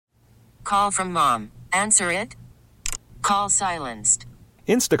call from mom. Answer it. Call silenced.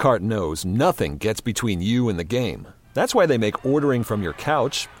 Instacart knows nothing gets between you and the game. That's why they make ordering from your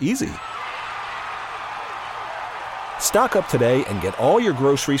couch easy. Stock up today and get all your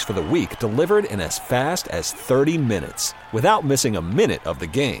groceries for the week delivered in as fast as 30 minutes without missing a minute of the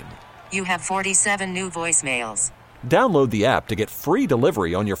game. You have 47 new voicemails. Download the app to get free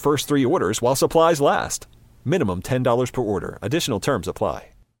delivery on your first 3 orders while supplies last. Minimum $10 per order. Additional terms apply.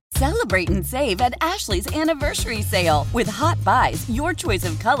 Celebrate and save at Ashley's Anniversary Sale. With Hot Buys, your choice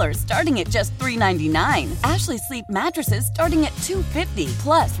of colors starting at just $3.99. Ashley Sleep mattresses starting at $2.50.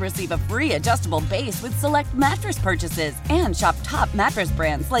 Plus, receive a free adjustable base with select mattress purchases. And shop top mattress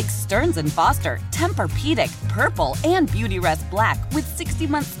brands like Stearns & Foster, Tempur-Pedic, Purple, and Beautyrest Black with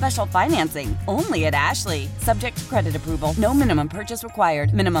 60-month special financing. Only at Ashley. Subject to credit approval. No minimum purchase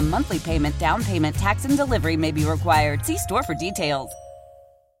required. Minimum monthly payment, down payment, tax, and delivery may be required. See store for details.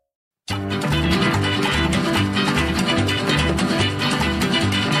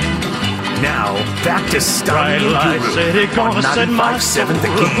 Now, back to Steiny and Guru on 95.7 The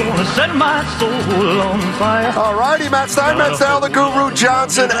Game. Set my soul on fire. All righty, Matt Stein, Matt Snell, the Guru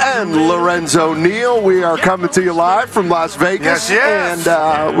Johnson, and Lorenzo Neal. We are coming to you live from Las Vegas. Yes.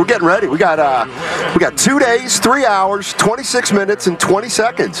 And we're getting ready. We got 2 days, 3 hours, 26 minutes, and 20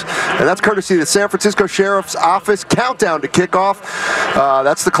 seconds. And that's courtesy of the San Francisco Sheriff's Office countdown to kickoff.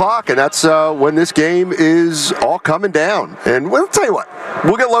 That's the clock, and that's when this game is all coming down. And we'll tell you what,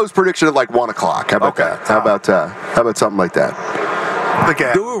 we'll get Lowe's prediction at like 1 o'clock. How about that? How about something like that?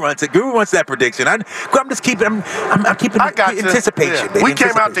 Guru runs it. Guru wants that prediction. I'm just keeping. I'm keeping anticipation. Yeah. We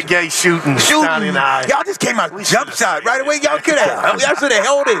came out the gate shooting. Steiny and I. Y'all just came out jump shot right away. Y'all should have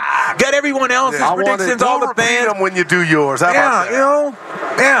held it. Got everyone else's predictions. All the fans. Them when you do yours. How about that?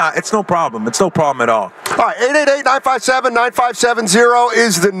 Yeah, it's no problem. It's no problem at all. All right, 888-957-9570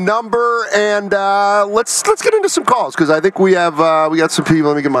 is the number, and let's get into some calls because I think we got some people.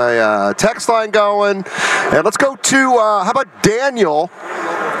 Let me get my text line going, and let's go to how about Daniel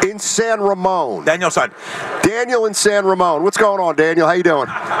in San Ramon? Daniel in San Ramon. What's going on, Daniel? How you doing?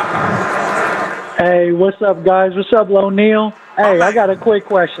 Hey, what's up, guys? What's up, Neal? Hey, I got a quick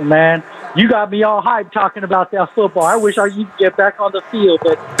question, man. You got me all hyped talking about that football. I wish I could get back on the field,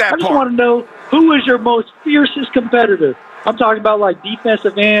 but I just want to know, who is your most fiercest competitor? I'm talking about like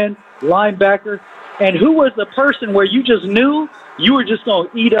defensive end, linebacker, and who was the person where you just knew you were just going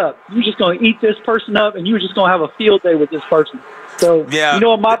to eat up? You were just going to eat this person up, and you were just going to have a field day with this person. So, you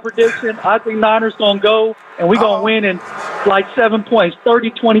know what my prediction? I think Niners going to go, and we're going to win in like 7 points,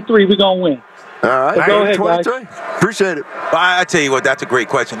 30-23, we're going to win. All right. So go ahead, guys. Appreciate it. Well, I tell you what, that's a great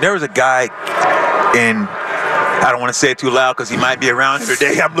question. There was a guy in, I don't want to say it too loud because he might be around here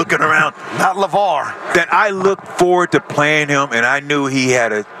today. I'm looking around. Not LeVar. That I looked forward to playing him, and I knew he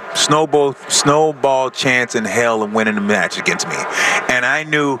had a snowball chance in hell of winning the match against me. And I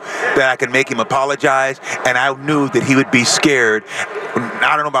knew that I could make him apologize, and I knew that he would be scared.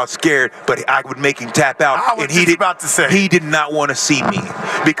 I don't know about scared, but I would make him tap out. I was just about to say. He did not want to see me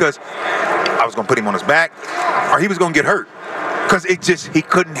because I was going to put him on his back or he was going to get hurt. Because he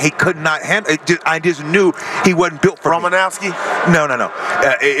could not handle it. I just knew he wasn't built for Romanowski? No.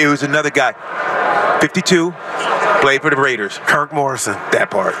 It was another guy. 52, played for the Raiders. Kirk Morrison.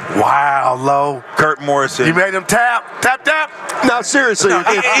 That part. Wow, Low. Kirk Morrison. You made him tap. No, seriously. No,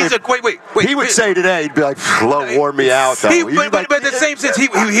 wait. He would say today, he'd be like, Low wore me out. But in the same sense, he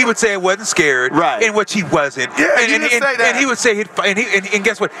would say it wasn't scared. Right. In which he wasn't. Yeah, and say that. And he would say, and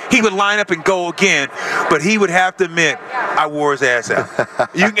guess what? He would line up and go again, but he would have to admit, I wore his ass out.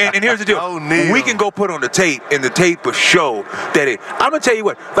 And here's the deal. Oh, Neal. We can go put on the tape, and the tape will show that I'm going to tell you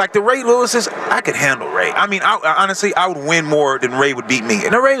what, like the Ray Lewis's, I could handle Ray. I mean, honestly, I would win more than Ray would beat me.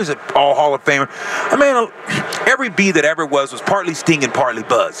 And the Ray was an all Hall of Famer. I mean, every bee that ever was partly sting and partly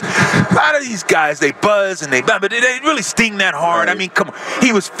buzz. A lot of these guys, they buzz and but they didn't really sting that hard. Right. I mean, come on.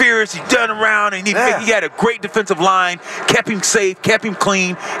 He was fierce. He done around, and he had a great defensive line, kept him safe, kept him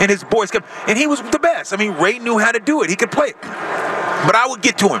clean, and his boys and he was the best. I mean, Ray knew how to do it. He could play it. But I would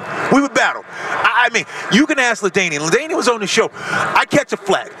get to him. We would battle. I mean, you can ask LaDainian. LaDainian was on the show. I catch a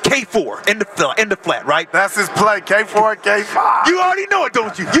flat, K4 in the flat, right? That's his play, K4 and K5. You already know it,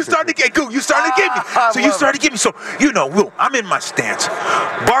 don't you? You started to get me. So you started to get me. So, Will, I'm in my stance.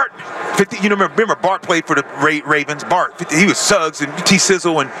 Bart, 50. You remember Bart played for the Ravens. Bart, 50, he was Suggs and T.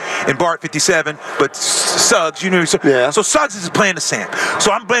 Sizzle and Bart 57. But Suggs, So Suggs is playing the Sam.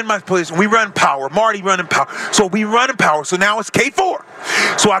 So I'm playing my place. We run power. Marty running power. So we running power. So now it's K4. score.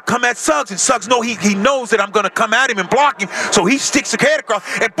 So I come at Suggs, and Suggs he knows that I'm going to come at him and block him. So he sticks the head across,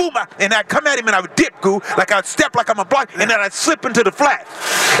 and boom, and I come at him, and I would dip, like I'd step like I'm a block, and then I'd slip into the flat.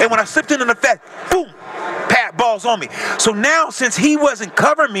 And when I slipped into the flat, boom, Pat ball's on me. So now, since he wasn't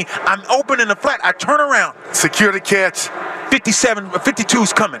covering me, I'm open in the flat. I turn around. Secure the catch.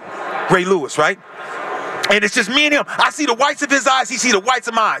 52's coming. Ray Lewis, right? And it's just me and him. I see the whites of his eyes. He see the whites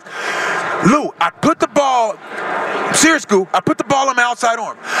of my eyes. Lou, I put the ball, serious, Goo, I put the ball on my outside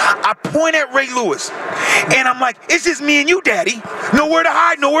arm. I point at Ray Lewis, and I'm like, it's just me and you, Daddy. Nowhere to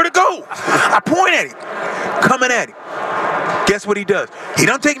hide, nowhere to go. I point at him, coming at him. Guess what he does? He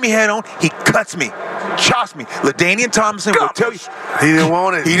don't take me head on. He cuts me, chops me. LaDainian Thompson will tell you. He didn't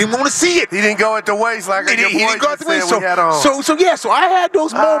want it. He didn't want to see it. He didn't go at the waist like your boy he didn't go at the waist. we had on. So I had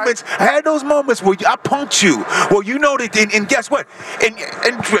those moments. I had those moments where I punked you. Well, you know that, and guess what? And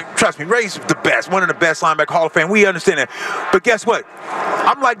trust me, Ray's the best, one of the best linebacker Hall of Fame. We understand that. But guess what?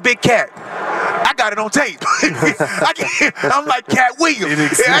 I'm like Big Cat. I got it on tape. I'm like Cat Williams.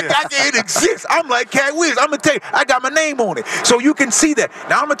 It exists. I'm like Cat Williams. I'm going to tell you, I got my name on it. So you can see that.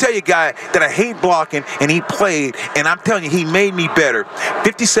 Now, I'm going to tell you a guy that I hate blocking, and he played, and I'm telling you, he made me better.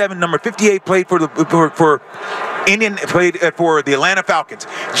 57, number 58 played for Indian, played for the Atlanta Falcons.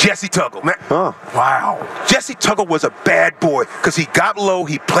 Jesse Tuggle. Oh, wow. Jesse Tuggle was a bad boy because he got low.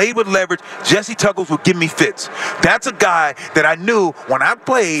 He played with leverage. Jesse Tuggles would give me fits. That's a guy that I knew when I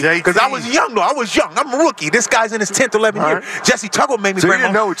played, because I was young, though. I was young. I'm a rookie. This guy's in his 10th, 11th year. Jesse Tuggle made me bring you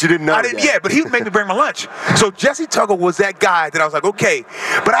didn't know what you didn't know. I didn't, yeah, but he made me bring my lunch. So Jesse Tuggle was that guy that I was like, okay.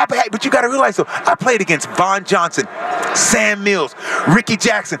 But you got to realize, though, I played against Von Johnson, Sam Mills, Ricky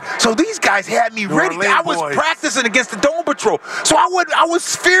Jackson. So these guys had me ready. I was practicing against the Dome Patrol. So I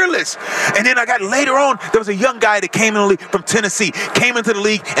was fearless. And then I got later on, there was a young guy that came in the league from Tennessee, came into the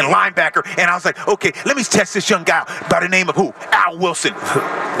league and linebacker. And I was like, okay, let me test this young guy by the name of who? Al Wilson.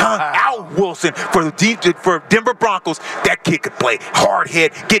 Al Wilson for Denver Broncos. That kid could play hard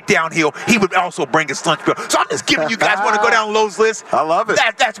head, get downhill. He would also bring his lunch bill. So I'm just giving you guys want to go down Lowe's list. I love it.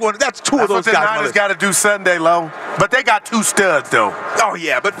 That's two of those guys. That's what the Niners got to do Sunday, Lowe. But they got two studs, though. Oh,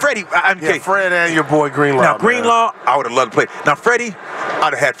 yeah. But Freddie, okay. Fred and your boy Greenlaw. Now, Greenlaw, I would have loved to play. Now, Freddie,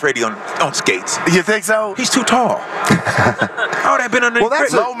 I'd have had Freddie on skates. You think so? He's too tall. I would have been under. Well,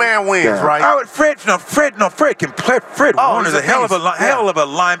 that's low man wins, right? Fred can play. Fred Warner's a hell of a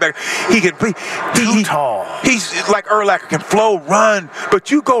linebacker. He can play. Too tall. He's like Urlacher, can flow, run, but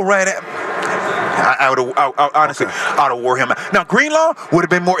you go right at. I honestly, I'd have wore him out. Now, Greenlaw would have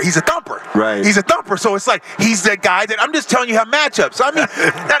been more, he's a thumper. Right. He's a thumper, so it's like, he's that guy that, I'm just telling you how matchups. I mean,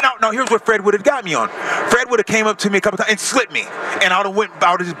 now, here's what Fred would have got me on. Fred would have came up to me a couple times and slipped me, and I would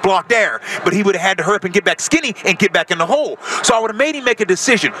have just blocked there. But he would have had to hurry up and get back skinny and get back in the hole. So I would have made him make a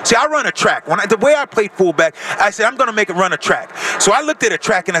decision. See, I run a track. The way I played fullback, I said, I'm going to make it run a track. So I looked at a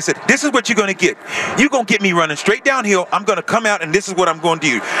track, and I said, this is what you're going to get. You're going to get me running straight downhill. I'm going to come out, and this is what I'm going to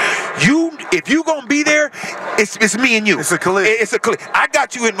do. If you're going to be there, it's me and you. It's a collision. It's a collision. I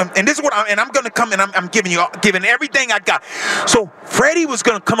got you, and this is what I'm going to come, and I'm giving everything I got. So Freddie was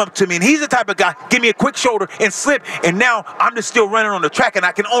going to come up to me, and he's the type of guy, give me a quick shoulder and slip, and now I'm just still running on the track, and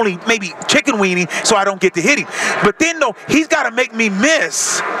I can only maybe chicken weenie so I don't get to hit him. But then, though, he's got to make me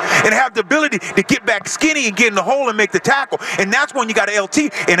miss and have the ability to get back skinny and get in the hole and make the tackle. And that's when you got an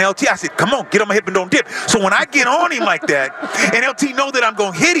LT. And LT, I said, come on, get on my hip and don't dip. So when I get on him like that, and LT know that I'm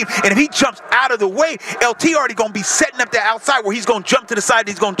going to hit him, and if he jumps out of the way, LT already going to be setting up the outside where he's going to jump to the side,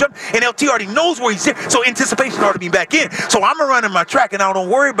 he's going to jump, and LT already knows where he's in. So anticipation ought to be back in. So I'm running my track, and I don't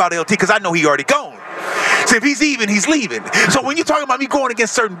worry about LT because I know he already gone. So if he's even, he's leaving. So when you're talking about me going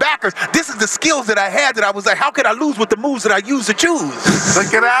against certain backers, this is the skills that I had that I was like, how could I lose with the moves that I used to choose?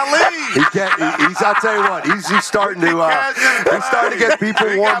 Look at Ali. I'll tell you what, he's starting to get people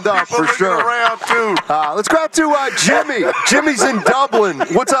warmed up for sure. Let's grab to Jimmy. Jimmy's in Dublin.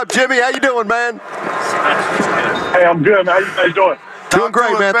 What's up, Jimmy? How you doing, man? Hey, I'm good, man. How you guys doing? Doing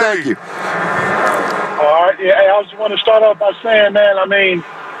great, man. Thank you. All right. Yeah, I just want to start off by saying, man, I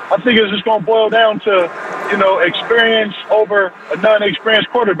think it's just going to boil down to, experience over a non-experienced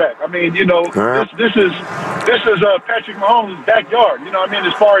quarterback. This is Patrick Mahomes' backyard.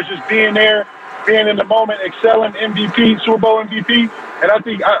 As far as just being there, being in the moment, excelling, MVP, Super Bowl MVP. And I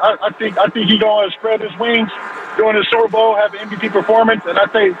think he's going to spread his wings during the Super Bowl, have an MVP performance. And I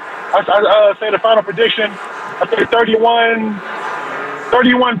say the final prediction, I say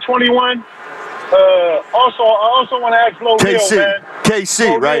 31-21. I also want to ask Neal, man.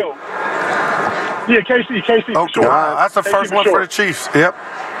 KC, right? Neal. Yeah, KC. Okay, sure. That's the first one for the Chiefs. Yep.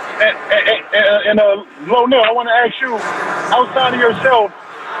 And Neal, I want to ask you, outside of yourself,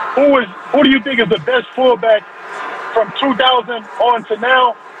 who do you think is the best fullback from 2000 on to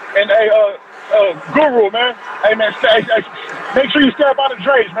now. And Guru, man. Hey, man, make sure you stay up out of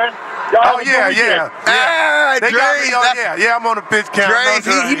Dre's, man. Oh, yeah. Dre's. I'm on the pitch count. Dre's,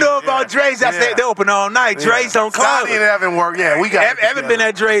 he know about Dre's. They open all night. Dre's don't close. Steiny and Evan work. Yeah, we got Evan been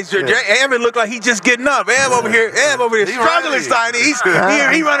at Dre's. Evan looked like he just getting up. Evan over here struggling, Steiny.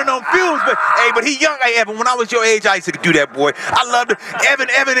 He running on fumes. But he young. Hey, Evan, when I was your age, I used to do that, boy. I loved it.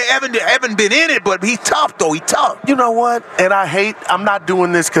 Evan been in it, but he's tough, though. He's tough. You know what? And I'm not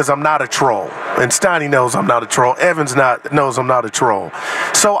doing this because I'm not a troll. And Steiny knows I'm not a troll. Evans knows I'm not a troll.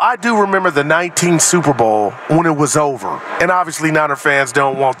 So I do remember the 19 Super Bowl when it was over. And obviously Niner fans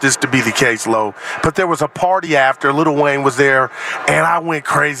don't want this to be the case, Lo. But there was a party after. Lil Wayne was there. And I went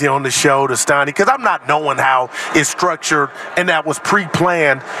crazy on the show to Steiny because I'm not knowing how it's structured and that was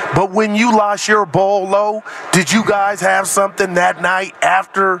pre-planned. But when you lost your bowl, Lo, did you guys have something that night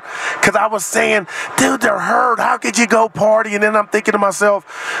after? Because I was saying, dude, they're hurt. How could you go party? And then I'm thinking to myself,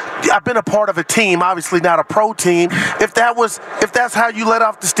 I've been a part of a team, obviously not a pro team. If that's how you let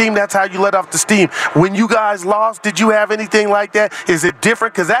off the steam, that's how you let off the steam. When you guys lost, did you have anything like that? Is it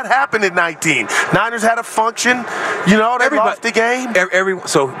different? Because that happened in 19. Niners had a function. They lost the game.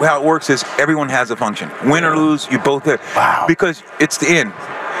 So how it works is everyone has a function. Win or lose, you both have. Wow. Because it's the end.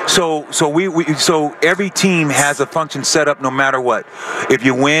 So every team has a function set up no matter what. If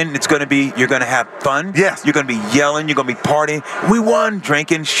you win, you're gonna have fun. Yes. You're gonna be yelling, you're gonna be partying. We won,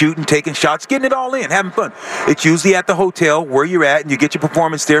 drinking, shooting, taking shots, getting it all in, having fun. It's usually at the hotel where you're at and you get your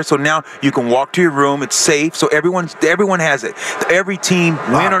performance there. So now you can walk to your room, it's safe. So everyone has it. Every team,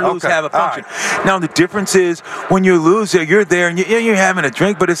 win or lose, have a function. Right. Now the difference is when you lose, you're there and you're having a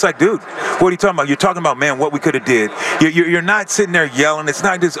drink, but it's like, dude, what are you talking about? You're talking about, man, what we could have did. You're not sitting there yelling. It's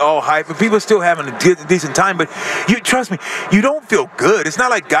not just all hype, and people are still having a decent time. But you trust me, you don't feel good. It's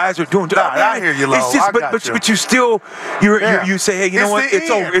not like guys are doing. I hear you, Lo. It's just, but you still, you say, hey, you know what? It's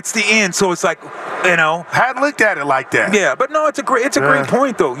over. It's the end. So it's like, hadn't looked at it like that. Yeah, but no, it's a great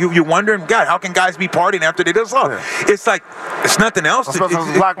point though. You're wondering, God, how can guys be partying after they just lost? Yeah. It's like it's nothing else. I'm supposed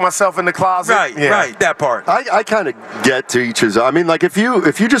to lock myself in the closet. Right, that part. I kind of get to each his. I mean, like if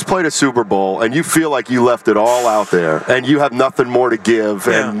you just played a Super Bowl and you feel like you left it all out there and you have nothing more to give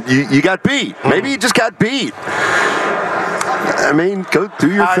and you got beat. Maybe you just got beat. I mean, go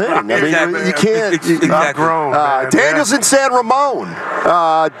do your thing. I mean, you can't. I've grown. Daniel's in San Ramon.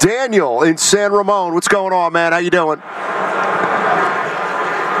 Daniel in San Ramon. What's going on, man? How you doing?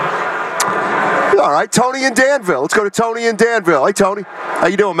 All right, Tony in Danville. Let's go to Tony in Danville. Hey, Tony. How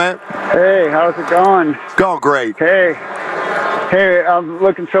you doing, man? Hey, how's it going? Going great. Hey, I'm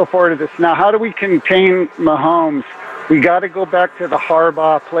looking so forward to this. Now, how do we contain Mahomes? We got to go back to the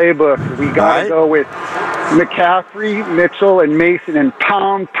Harbaugh playbook. We got to go with McCaffrey, Mitchell, and Mason and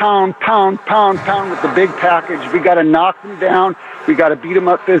pound with the big package. We got to knock them down. We got to beat them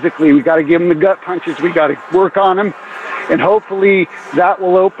up physically. We got to give them the gut punches. We got to work on them. And hopefully that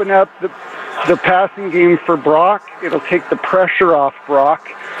will open up the passing game for Brock. It'll take the pressure off Brock.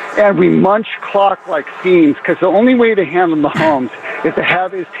 And we munch clock like fiends because the only way to handle Mahomes is to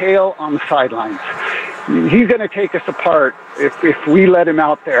have his tail on the sidelines. He's going to take us apart if we let him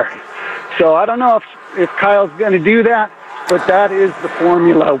out there. So I don't know if Kyle's going to do that, but that is the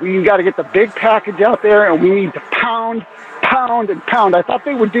formula. We got to get the big package out there, and we need to pound. I thought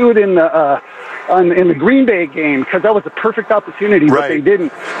they would do it in the Green Bay game because that was a perfect opportunity, but they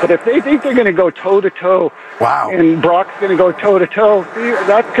didn't. But if they think they're going to go toe-to-toe, and Brock's going to go toe-to-toe,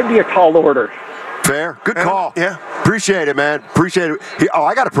 that could be a tall order. Fair. Good call. Yeah. Appreciate it, man. Appreciate it. Oh,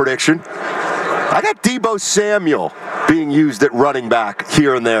 I got a prediction. I got Deebo Samuel being used at running back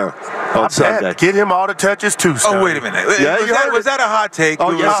here and there on Sunday. Get him all the touches too, son. Oh, wait a minute. Yeah, was that a hot take?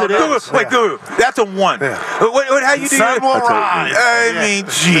 Oh, yes, it is. Wait, that's a one. Yeah. How you do Sun will rise. I mean,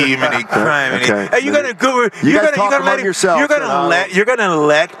 gee, many crime. Hey, you're gonna go. You're gonna let yourself. You're gonna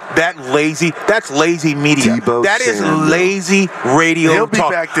let that's lazy media. Deebo that is lazy radio He'll talk.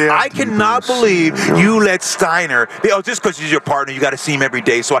 Be back there. I cannot believe you let Steiner. Just because he's your partner, you got to see him every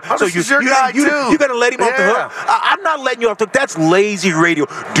day. So he's your guy too. You're gonna let him off the hook. I'm not letting you off the hook. That's lazy radio.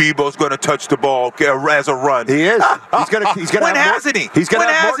 Deebo's going to touch the ball as a run. He is. He's going when hasn't he?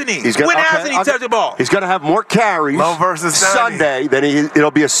 When hasn't he touched the ball? He's going to have more carries versus Sunday than it'll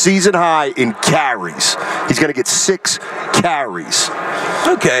be a season high in carries. He's going to get 6 carries.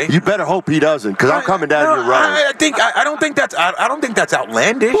 Okay. You better hope he doesn't, because I'm coming down your road. I don't think that's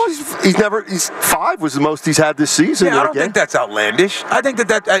outlandish. Well, he's 5 was the most he's had this season. Yeah, I don't think that's outlandish. I think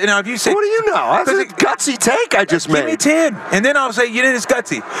that if you say, what do you know? That's a gutsy take I just made. Give me 10, and then I'll say you did it's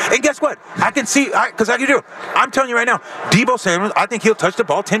gutsy. And guess what? I can see because I can do. I'm telling you right now, Deebo Samuel. I think he'll touch the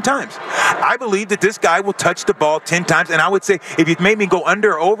ball 10 times. I believe that this guy will touch the ball 10 times, and I would say if you made me go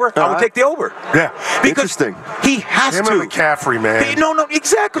under or over, I would take the over. Yeah. Because he has him to. And McCaffrey, man. No,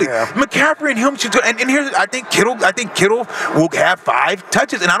 exactly. Yeah. McCaffrey and him should. And here's, I think Kittle will have 5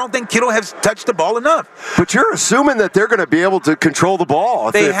 touches, and I don't think Kittle has touched the ball enough. But you're assuming that they're going to be able to control the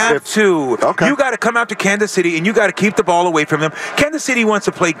ball. They have to. Okay. You got to come out to Kansas City, and you got to keep the ball away from them. Kansas City wants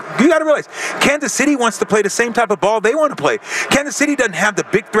to play. You got to realize, Kansas City wants to play the same type of ball they want to play. Kansas City doesn't have the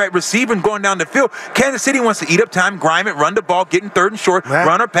big threat receiver going down the field. Kansas City wants to eat up time, grime it, run the ball, get in 3rd and short,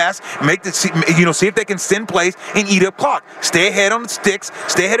 run or pass, see if they can send plays and eat up clock. Stay ahead on the sticks,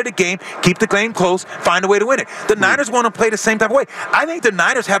 stay ahead of the game, keep the game close, find a way to win it. The Niners want to play the same type of way. I think the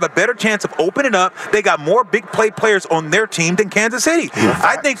Niners have a better chance of opening up. They got more big play players on their team than Kansas City.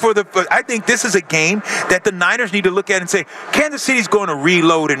 I think this is a game that the Niners need to look at and say, Kansas City's going to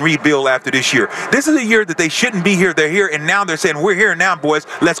reload and rebuild after this year. This is a year that they shouldn't be here. They're here, and now they're saying, we're here now, boys.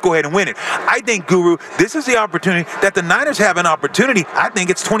 Let's go ahead and win it. I think, Guru, this is the opportunity that the Niners have an opportunity. I think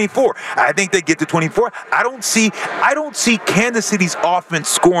it's 24. I think they get to 24. I don't see Kansas City's offense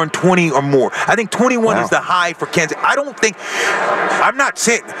scoring 20 or more. I think 21 is the high for Kansas. I'm not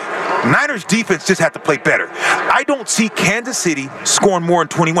saying Niners defense just have to play better. I don't see Kansas City scoring more than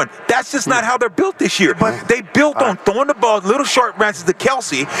 21. That's just not how they're built this year. But they built on throwing the ball, little short bounces to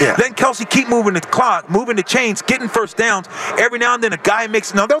Kelsey. Yeah. Then Kelsey keep moving the clock, moving the chains, getting first downs. Every now and then a guy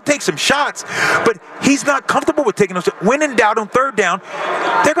makes. Now they'll take some shots, but he's not comfortable with taking those shots. When in doubt on 3rd down,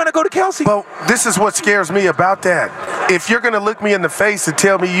 they're going to go to Kelsey. Well, this is what scares me about that. If you're going to look me in the face and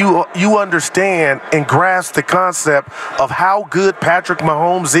tell me you understand and grasp the concept of how good Patrick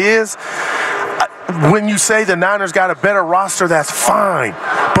Mahomes is, when you say the Niners got a better roster, that's fine.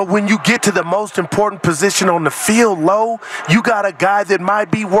 But when you get to the most important position on the field, low, you got a guy that might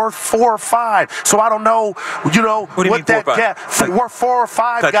be worth 4 or 5. So I don't know, what that gap worth 4 or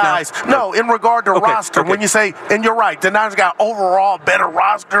 5 guys. No, in regard to roster. When you say, and you're right, the Niners got overall better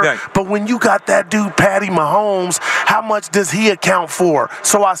roster. Right. But when you got that dude, Patty Mahomes, how much does he account for?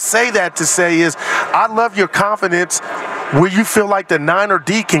 So I say that to say is, I love your confidence where you feel like the Niner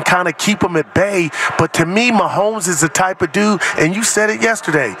D can kind of keep them at bay. But to me, Mahomes is the type of dude, and you said it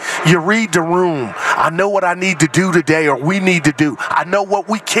yesterday, you read the room. I know what I need to do today or we need to do. I know what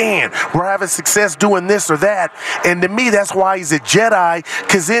we can. We're having success doing this or that. And to me, that's why he's a Jedi,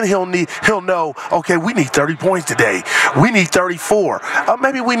 because then he'll know, okay, we need 30 points today. We need 34.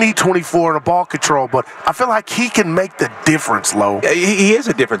 Maybe we need 24 in a ball control, but I feel like he can make the difference, Lo. Yeah, he is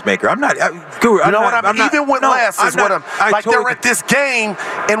a difference maker. I'm not, Guru. You know what I mean? Even with less is what I'm like. They're at this game,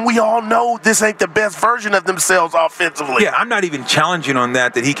 and we all know this ain't the best version of themselves offensively. Yeah, I'm not even challenging on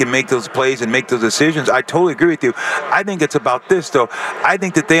that he can make those plays and make those decisions. I totally agree with you. I think it's about this, though. I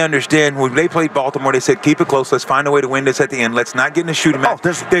think that they understand when they played Baltimore, they said, keep it close. Let's find a way to win this at the end. Let's not get in a shooting match.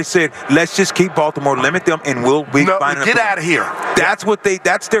 They said, let's just keep Baltimore, limit them, and we'll be fine. Get out of here.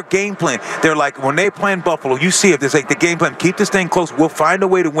 That's their game plan. They're like, when they play in Buffalo, you see it. There's like the game plan. Keep this thing close. We'll find a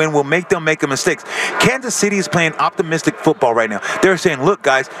way to win. We'll make them make mistakes. Kansas City is playing optimistic football right now. They're saying, look,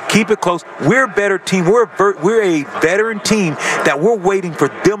 guys, keep it close. We're a better team. We're a veteran team that we're waiting for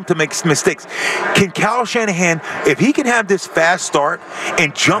them to make mistakes. Can Kyle Shanahan, if he can have this fast start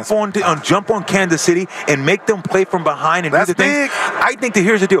and jump on Kansas City and make them play from behind and do the things, I think that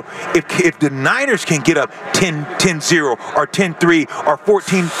here's the deal. If the Niners can get up 10-0 or 10-3 or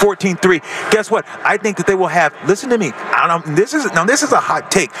 14-3, guess what? I think that they will have, listen to me, this is a hot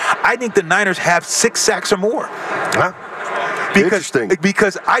take. I think the Niners have 6 sacks or more. Huh?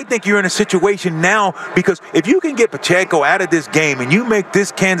 Because I think you're in a situation now, because if you can get Pacheco out of this game and you make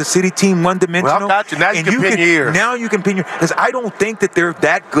this Kansas City team one-dimensional, now you can pin your ears. Now you can pin your ears. Because I don't think that they're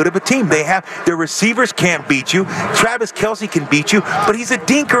that good of a team. Their receivers can't beat you. Travis Kelsey can beat you, but he's a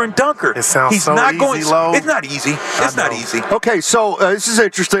dinker and dunker. It sounds easy, Lo. It's not easy. It's not easy. Okay, so this is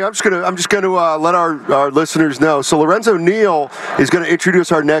interesting. I'm just gonna let our listeners know. So Lorenzo Neal is going to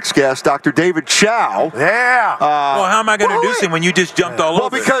introduce our next guest, Dr. David Chow. Yeah. Well, how am I going to introduce him when you just jumped all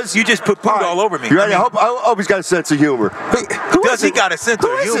over? Because you just put all over me. You ready? I hope he's got a sense of humor. Who does he got a sense of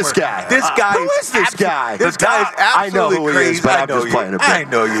humor? Who is this guy? Who is this guy? This guy is absolutely I know who crazy. He is, but I'm just playing him. I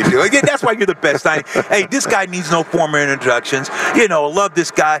know you do. Again, that's why you're the best. Hey, this guy needs no formal introductions. Love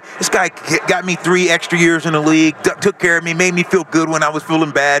this guy. This guy got me 3 extra years in the league, took care of me, made me feel good when I was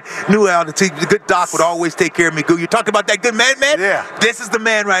feeling bad. Knew how the good doc would always take care of me. You talk about that good man? Yeah. This is the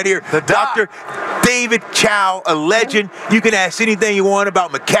man right here. The doctor. David Chow, a legend. You can ask anything you want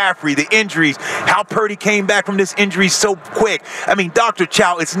about McCaffrey, the injuries, how Purdy came back from this injury so quick. I mean, Dr.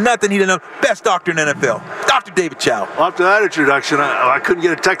 Chow, it's nothing he didn't know. Best doctor in the NFL, Dr. David Chow. Well, after that introduction, I couldn't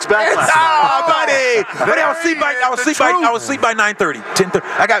get a text back last night. Buddy! Buddy, I was asleep by 9:30,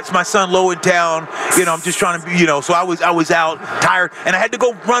 10:30. I got my son low in town. I'm just trying to, so I was out tired, and I had to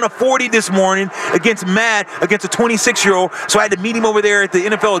go run a 40 this morning against Matt, against a 26-year-old. So I had to meet him over there at the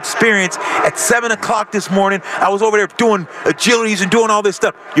NFL Experience at 7 o'clock this morning. I was over there doing agilities and doing all this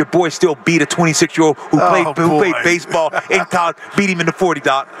stuff. Your boy still beat a 26-year-old who played baseball in college, beat him in the 40,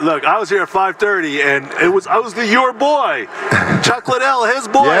 Doc. Look, I was here at 5:30, and I was your boy, Chuck Liddell, his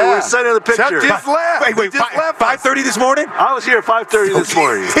boy. Yeah. We're sending the picture. Chuck just left. Wait, 5:30 this morning? I was here at 5:30 this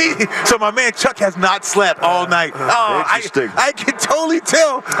morning. So my man Chuck has not slept all night. Interesting. I can totally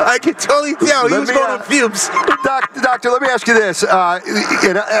tell. He was going on fumes. Doctor, let me ask you this.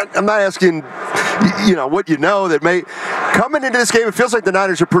 And I'm not asking, what you know that may coming into this game. It feels like the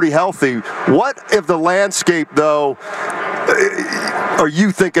Niners are pretty healthy. What if the landscape, though? Are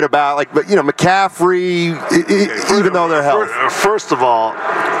you thinking about McCaffrey, even though they're healthy? First of all,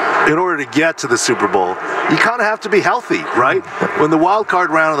 in order to get to the Super Bowl, you kind of have to be healthy, right? When the wild card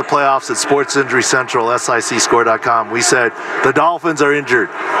round of the playoffs at Sports Injury Central, SICScore.com, we said the Dolphins are injured.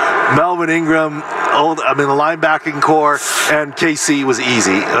 Melvin Ingram, the linebacking core, and KC was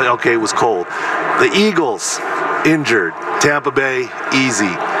easy. Okay, it was cold. The Eagles, injured. Tampa Bay,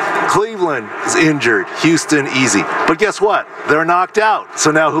 easy. Cleveland is injured. Houston, easy. But guess what? They're knocked out.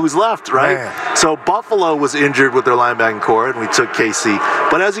 So now who's left, right? Man. So Buffalo was injured with their linebacking core, and we took KC.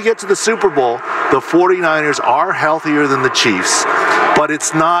 But as you get to the Super Bowl, the 49ers are healthier than the Chiefs. But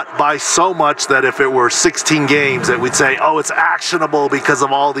it's not by so much that if it were 16 games that we'd say, oh, it's actionable because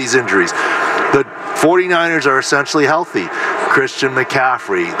of all these injuries. The 49ers are essentially healthy. Christian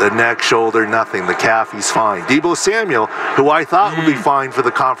McCaffrey, the neck, shoulder, nothing. The calf, he's fine. Deebo Samuel, who I thought would be fine for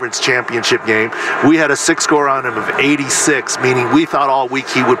the conference championship game, we had a 6 score on him of 86, meaning we thought all week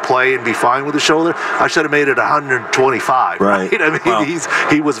he would play and be fine with the shoulder. I should have made it 125, right? I mean,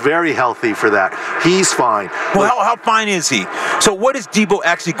 he was very healthy for that. He's fine. Well, how fine is he? So what is Deebo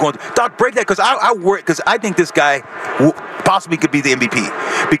actually going to? Doc, break that, because I worry, because I think this guy possibly could be the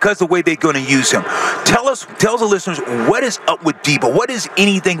MVP because the way they're going to use him. Tell the listeners, what is up with Deebo? What is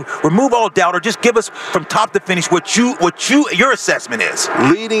anything? Remove all doubt, or just give us from top to finish what your assessment is.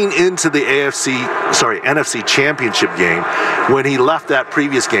 Leading into the NFC Championship game, when he left that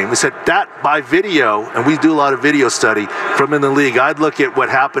previous game, we said that by video, and we do a lot of video study from in the league. I'd look at what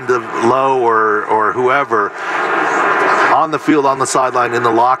happened to Lowe or whoever on the field, on the sideline, in the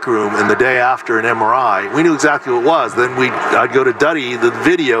locker room, and the day after an MRI. We knew exactly what it was. Then I'd go to Duddy, the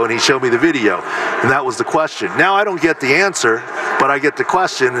video, and he showed me the video. And that was the question. Now I don't get the answer, but I get the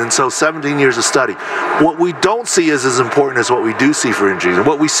question, and so 17 years of study. What we don't see is as important as what we do see for injuries. And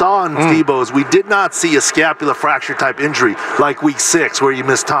what we saw in Deebo is we did not see a scapula fracture type injury like week 6 where you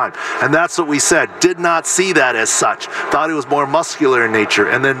missed time. And that's what we said. Did not see that as such. Thought it was more muscular in nature.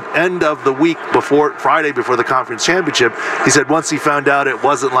 And then end of the week Friday before the conference championship, he said once he found out it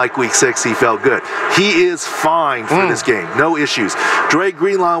wasn't like week 6, he felt good. He is fine for this game. No issues. Dre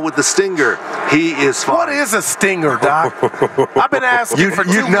Greenlaw with the stinger. He is fine. What is a stinger, Doc? I've been asking for 2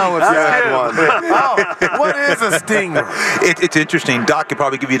 weeks. You know if you had one. What is a stinger? It's interesting. Doc could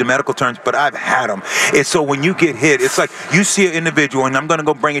probably give you the medical terms, but I've had them. It's so when you get hit, it's like you see an individual, and I'm going to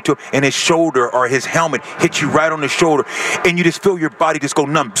go bring it to him, and his shoulder or his helmet hits you right on the shoulder, and you just feel your body just go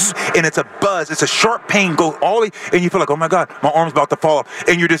numb, and it's a buzz. It's a sharp pain, go all the way, and you feel like, oh my God, my arm's about to fall off,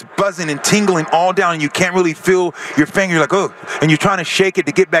 and you're just buzzing and tingling all down, and you can't really feel your finger. You're like, oh, and you're trying to shake it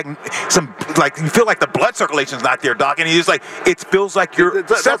to get back some, like you feel like the blood circulation's not there, Doc, and you just like, it feels like you're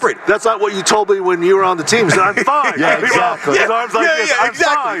separate. That's not what you told me when you were on the team. So I'm fine. Yeah, exactly. His arms like this. I'm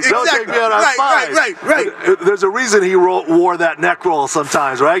fine. Don't take me out. I'm fine. Right. There's a reason he wore that neck roll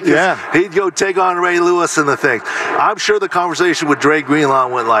sometimes, right? Yeah. He'd go take on Ray Lewis and the thing. I'm sure the conversation with Dre Greenlaw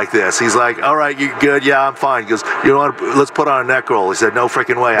went like this. He's like, all right, you're good. Yeah, I'm fine. He goes, you know what? Let's put on a neck roll. He said, no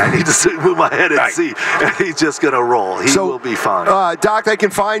freaking way. I need to move my head and see. And he's just going to roll. He will be fine. Doc, they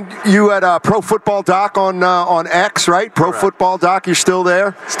can find you at Pro Football Doc on X, right? Pro Football Doc, you're still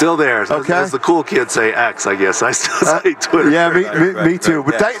there? Still there. Okay. As the cool kids say X, I guess. I still say Twitter. Yeah, me too.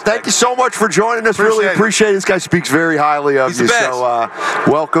 But thank you so much for joining us. Really appreciate it. This guy speaks very highly of you. So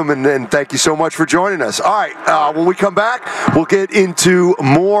welcome, and thank you so much for joining us. All right, when we come back, we'll get into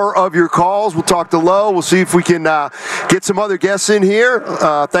more of your calls. We'll talk to Lo. We'll see if we can get some other guests in here.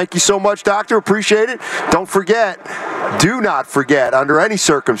 Thank you so much, Doctor. Appreciate it. Do not forget, under any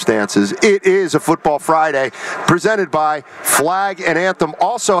circumstances, it is a Football Friday presented by flag and anthem.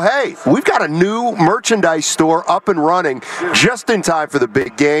 Also, hey, we've got a new merchandise store up and running just in time for the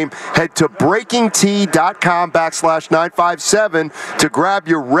big game. Head to breakingtea.com/957 to grab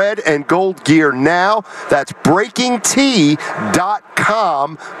your red and gold gear now. That's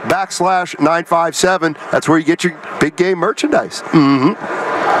breakingtea.com/957. That's where you get your big game merchandise.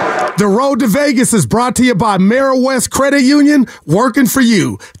 The Road to Vegas is brought to you by West Credit Union, working for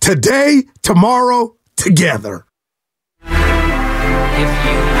you today, tomorrow, together.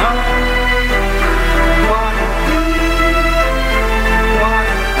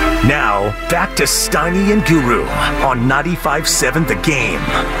 Now, back to Steiny and Guru on 95.7 The Game.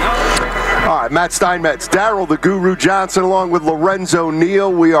 All right, Matt Steinmetz, Daryl the Guru Johnson, along with Lorenzo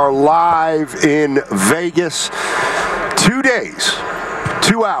Neal. We are live in Vegas. 2 days,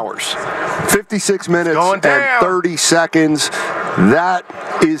 2 hours, 56 minutes and 30 seconds. That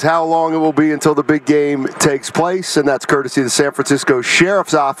is how long it will be until the big game takes place, and that's courtesy of the San Francisco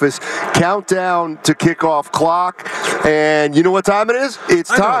Sheriff's Office. Countdown to kickoff clock, and you know what time it is? It's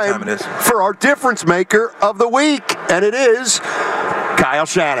time for our difference maker of the week, and it is Kyle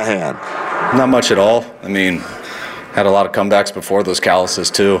Shanahan. Not much at all. I mean, had a lot of comebacks before those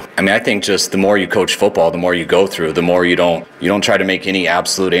calluses too. I mean, I think just the more you coach football, the more you go through, the more you don't try to make any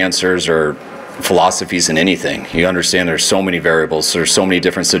absolute answers or philosophies in anything. You understand there's so many variables, there's so many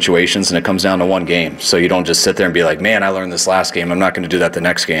different situations, and it comes down to one game. So you don't just sit there and be like, man, I learned this last game, I'm not going to do that the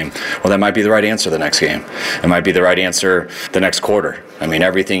next game. Well, that might be the right answer the next game. It might be the right answer the next quarter. I mean,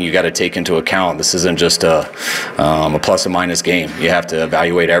 everything you got to take into account. This isn't just a plus and minus game. You have to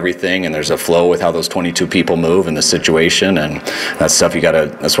evaluate everything, and there's a flow with how those 22 people move in the situation, and that stuff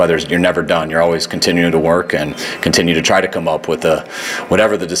that's why you're never done. You're always continuing to work and continue to try to come up with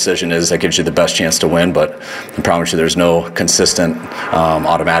whatever the decision is that gives you the best chance to win, but I promise you there's no consistent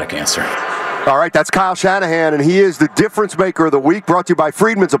automatic answer. All right, that's Kyle Shanahan, and he is the difference maker of the week, brought to you by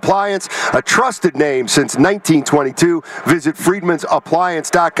Friedman's Appliance, a trusted name since 1922. Visit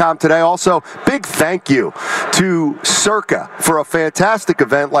friedmansappliance.com today. Also, big thank you to Circa for a fantastic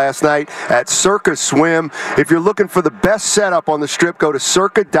event last night at Circa Swim. If you're looking for the best setup on the Strip, go to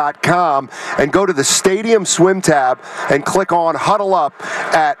circa.com and go to the Stadium Swim tab and click on Huddle Up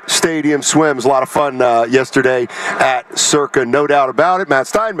at Stadium Swim. It was a lot of fun yesterday at Circa, no doubt about it. Matt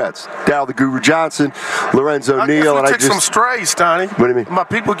Steinmetz, Dal the Guru Johnson, Lorenzo Neal, and I took some strays, Steiny. What do you mean? My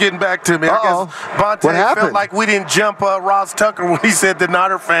people getting back to me. I guess Bonte felt like we didn't jump Ross Tucker when he said the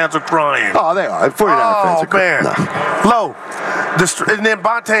Niner fans are crying. Oh, they are. 49er fans are crying. Man. Low. And then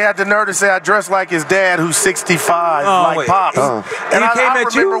Bonte had the nerve to say I dress like his dad, who's 65, like Pops. And I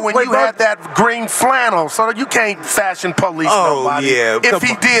remember when you had that green flannel, so you can't fashion police nobody. Yeah. If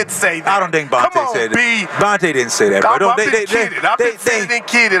he did say that. I don't think Bonte said that. Bonte didn't say that. I've been kidded. I've been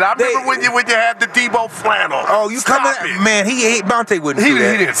kidded. I remember when you had the Debo flannel. Oh, you coming? Man, Bonte wouldn't do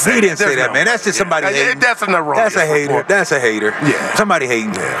that. He didn't say that, man. That's just somebody hating. That's an erroneous. That's a hater. That's a hater. Yeah. Somebody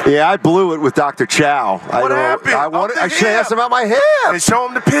hating. Yeah, I blew it with Dr. Chow. What happened? I should ask him about my hip. And show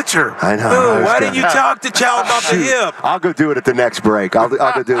him the picture. I know. Dude, why didn't you talk to Chow about the hip? I'll go do it at the next break. I'll go do it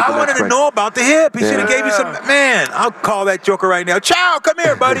at the next break. I wanted to know about the hip. He should have gave you some. Man, I'll call that joker right now. Chow, come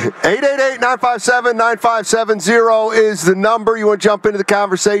here, buddy. 888-957-9570 is the number. You want to jump into the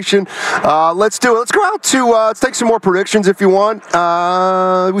conversation? Let's do it. Let's go out to, let's take some more predictions if you want.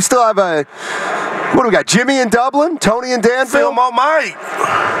 We still have what do we got? Jimmy in Dublin? Tony in Danville? Philmo Mike.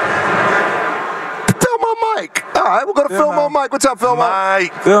 Philmo Mike. All right, we'll go to Philmo Mike. What's up, Philmo?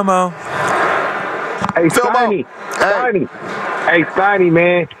 Mike. Philmo. Hey, Steiny. Steiny. Hey, Steiny,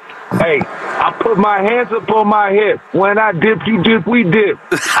 man. Hey, I put my hands up on my hip. When I dip, you dip, we dip.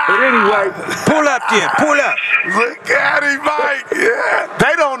 But anyway. Pull up, Jim. Pull up. Look at him, Mike. Yeah.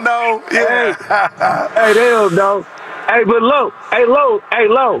 They don't know. Yeah. Hey, they don't know. Hey, but Low. Hey, Low.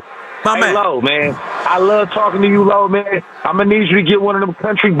 My man. Low, man. I love talking to you, Low, man. I'm going to need you to get one of them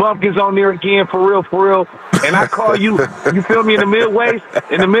country bumpkins on there again, for real. And I call you, you feel me, in the Midwest,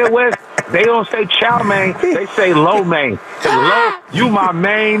 they don't say chow, man. They say Low, man. Low, you my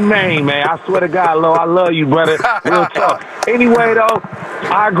main man. I swear to God, Low, I love you, brother. Real talk. Anyway, though,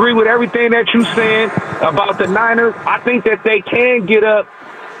 I agree with everything that you saying about the Niners. I think that they can get up,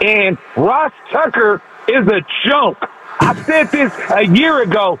 and Ross Tucker is a joke. I said this a year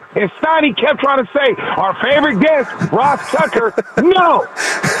ago, and Steiny kept trying to say, our favorite guest, Ross Tucker. No!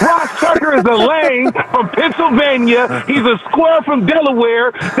 Ross Tucker is a lame from Pennsylvania. He's a square from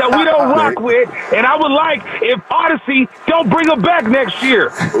Delaware that we don't rock with, and I would like, if Odyssey, don't bring him back next year.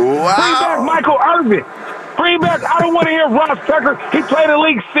 Wow. Bring back Michael Irvin. Bring back, I don't want to hear Ross Tucker. He played in the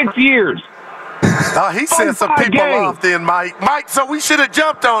league 6 years. He sent some people off then, Mike. Mike, so we should have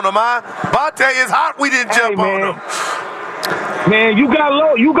jumped on him, huh? Bonte is hot. We didn't jump on him. Man, you got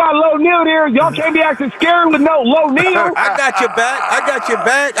low Neal there. Y'all can't be acting scary with no low Neal. I got your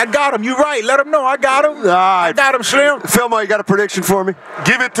back. I got him. You right. Let him know. I got him. All right. I got him, Slim. Philmo, you got a prediction for me?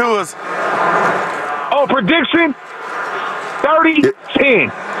 Give it to us. Oh, prediction?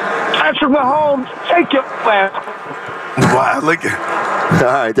 30-10. Patrick Mahomes, take your ass. Wow, look at. All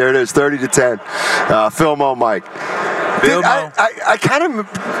right, there it is, 30-10. Philmo, Mike. I kind of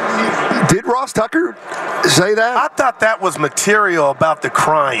did Ross Tucker say that? I thought that was material about the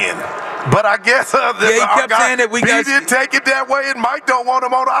crying. But I guess he kept saying that he didn't take it that way, and Mike don't want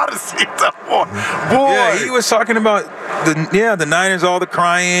him on Odyssey. Boy. Yeah, he was talking about the Niners, all the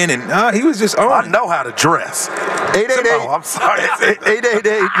crying, and he was just I know how to dress. 888. I'm sorry.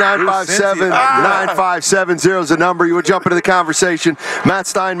 888-957-9570 is the number. You would jump into the conversation. Matt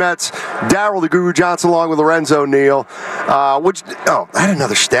Steinmetz, Darryl the Guru Johnson, along with Lorenzo Neal. I had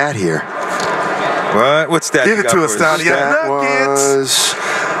another stat here. What stat? Give it to us, Steiny. That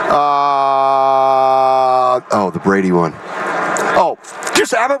was the Brady one. Oh,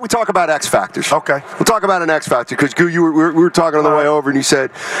 just how about we talk about X Factors? Okay. We'll talk about an X Factor because we were talking on the way over, and you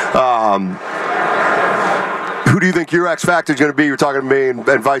said, who do you think your X Factor is going to be? You're talking to me and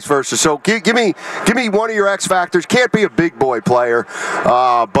vice versa. So give me one of your X Factors. Can't be a big boy player,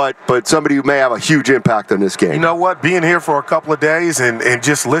 but somebody who may have a huge impact on this game. You know what? Being here for a couple of days and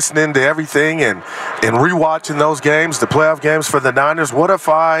just listening to everything and rewatching those games, the playoff games for the Niners, what if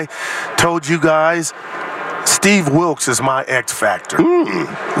I told you guys Steve Wilks is my X Factor?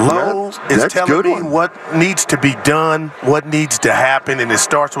 Lowe is telling me what needs to be done, what needs to happen, and it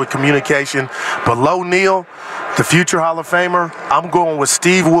starts with communication. But Lowe Neal, the future Hall of Famer, I'm going with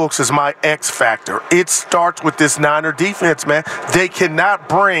Steve Wilks as my X Factor. It starts with this Niner defense, man. They cannot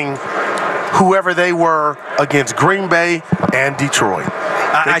bring whoever they were against Green Bay and Detroit.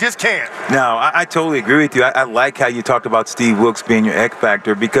 They just can't. No, I totally agree with you. I like how you talked about Steve Wilks being your X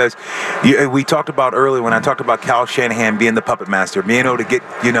Factor because we talked about earlier when I talked about Kyle Shanahan being the puppet master, being able to get,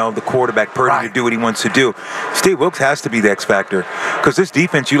 the quarterback Purdy to do what he wants to do. Steve Wilks has to be the X Factor because this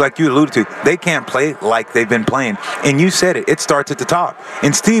defense, like you alluded to, they can't play like they've been playing. And you said it starts at the top.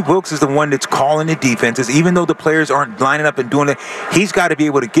 And Steve Wilks is the one that's calling the defenses, even though the players aren't lining up and doing it. He's got to be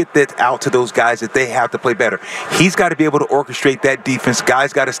able to get that out to those guys that they have to play better. He's got to be able to orchestrate that defense.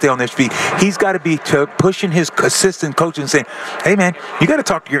 Guys got to stay on their feet. He's got to be pushing his assistant coach and saying, hey, man, you got to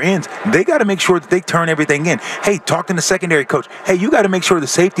talk to your ends. They got to make sure that they turn everything in. Hey, talk to the secondary coach. Hey, you got to make sure the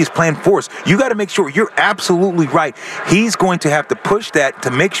safety is playing force. You got to make sure you're absolutely right. He's going to have to push that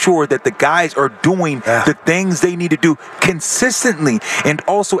to make sure that the guys are doing the things they need to do consistently and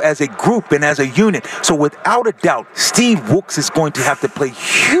also as a group and as a unit. So without a doubt, Steve Wilks is going to have to play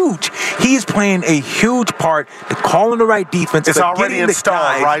huge. He's playing a huge part to calling the right defense. It's already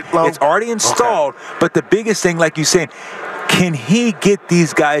installed, right, Lo? It's already installed, but the biggest thing, like you said, can he get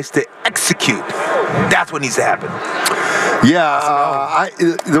these guys to execute? That's what needs to happen. Yeah,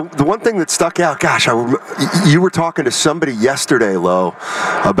 the one thing that stuck out, gosh, you were talking to somebody yesterday, Lo,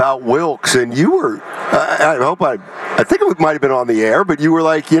 about Wilks, and you were, I think it might have been on the air, but you were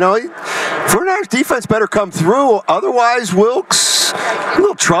like, 49ers defense better come through, otherwise Wilks, a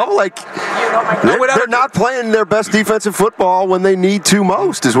little trouble. Like, they're not playing their best defensive football when they need to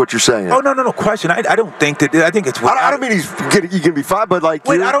most, is what you're saying. Oh, no question. I don't think that, I think it's... I don't mean he can be fired, but like...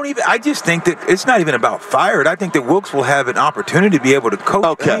 I just think that it's not even about fired. I think that Wilks will have an opportunity to be able to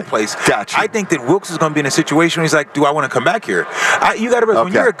coach any place. Gotcha. I think that Wilks is going to be in a situation where he's like, do I want to come back here? You got to realize,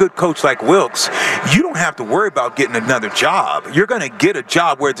 when you're a good coach like Wilks, you don't have to worry about getting another job. You're going to get a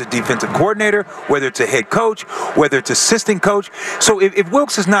job where it's a defensive coordinator, whether it's a head coach, whether it's assistant coach. So if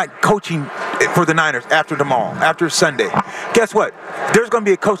Wilks is not coaching for the Niners after tomorrow, after Sunday, guess what? There's going to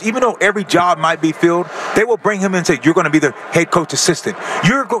be a coach. Even though every job might be filled, they will bring him in and say, you're going to be the head coach assistant.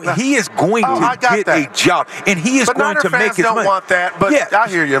 He is going to get a job, and he is going to make his money. Don't want that, but I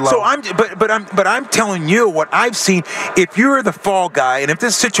hear you, Lo. So I'm telling you what I've seen. If you're the fall guy, and if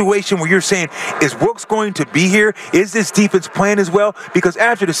this situation where you're saying, is Wilks going to be here? Is this defense playing as well? Because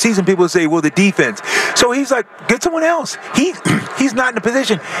after the season, people say, well, the defense. So he's like, get someone else. He's not in a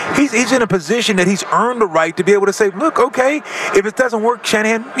position. He's in a position that he's earned the right to be able to say, look, okay, if it doesn't work,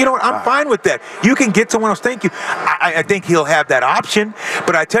 Shanahan, you know what? I'm fine with that. You can get someone else. Thank you. I think he'll have that option,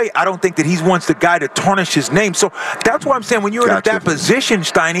 but I tell you, I don't think that he wants the guy to tarnish his name. So that's why I'm saying when you're in that position,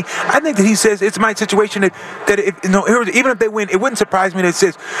 Steiny, I think that he says it's my situation that if, even if they win, it wouldn't surprise me that it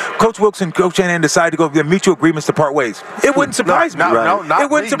says Coach Wilks and Coach Shanahan decide to go via mutual agreements to part ways. It wouldn't surprise me. It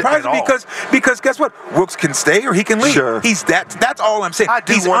wouldn't surprise me because guess what? Wilks can stay or he can leave. Sure. That's all I'm saying. I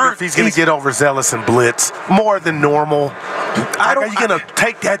do wonder if he's going to get overzealous and blitz more than normal. Are you going to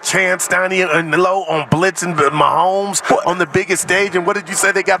take that chance, Steiny, and low on blitzing Mahomes on the biggest stage? And what did you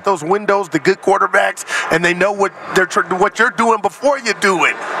say? They got those windows, the good quarterbacks, and they know what you're doing before you do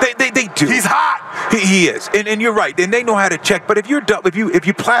it. They do. He's hot. He is, and you're right. And they know how to check. But if you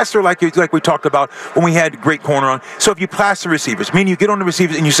plaster like we talked about when we had great corner on. So if you plaster receivers, meaning you get on the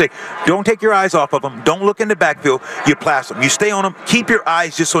receivers and you say, don't take your eyes off of them, don't look in the backfield. You plaster them. You stay on them. Keep your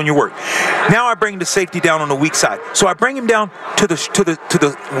eyes just on your work. Now I bring the safety down on the weak side. So I bring him down to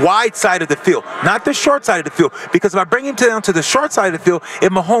the wide side of the field, not the short side of the field. Because if I bring him down to the short side of the field,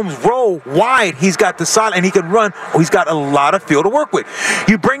 if Mahomes roll wide, he's got the solid and he can run. He's got a lot of field to work with.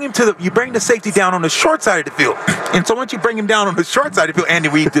 You bring the safety down on the short side of the field, and so once you bring him down on the short side of the field, Andy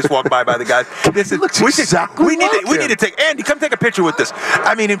Reid just walked by the guys. We need to take Andy. Come take a picture with this.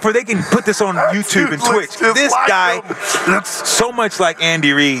 I mean, for they can put this on YouTube and Twitch. This guy looks so much like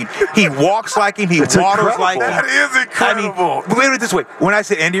Andy Reid. He walks like him. He waters like him. That is incredible. I mean, wait this way. When I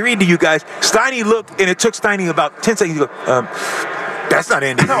said Andy Reid to you guys, Steiny looked, and it took Steiny about 10 seconds. He goes, that's not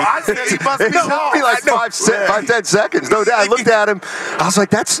Andy Reid. No, I said he must be It'd be like 5-10 seconds. No doubt. I looked at him. I was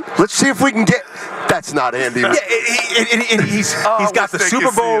like, let's see if we can get. That's not Andy Reid. Yeah, and he's got the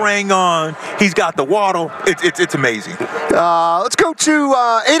Super Bowl ring on. He's got the waddle. It's amazing. Let's go to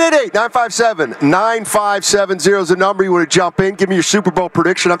 888-957-9570 is the number. You want to jump in? Give me your Super Bowl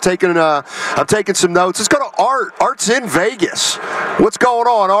prediction. I'm taking some notes. Let's go to Art. Art's in Vegas. What's going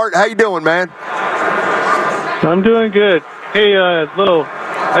on, Art? How you doing, man? I'm doing good. Hey, Lo,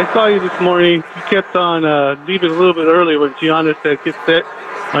 I saw you this morning. You kept on leaving a little bit early when Giannis said, get set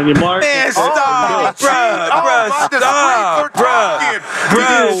on your mark. Man, stop, bro.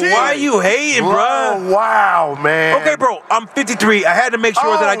 Why you hating, bro? Wow, man. Okay, bro, I'm 53. I had to make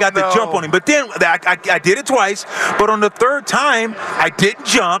sure that I got the jump on him. But then I did it twice. But on the third time, I didn't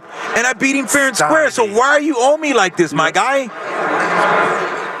jump, and I beat him fair and square. So why are you on me like this, my guy?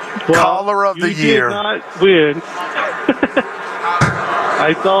 Well, caller of the year. You did not win.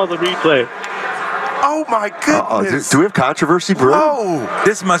 I saw the replay. Oh, my goodness. Do we have controversy, bro? Oh.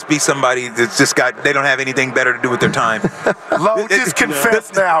 This must be somebody that's just they don't have anything better to do with their time. Lo, just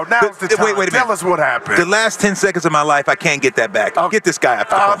confess now. Now's the time. Wait a Tell minute. us what happened. The last 10 seconds of my life, I can't get that back. Get this guy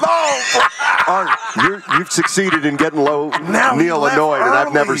after You've succeeded in getting Neal annoyed, and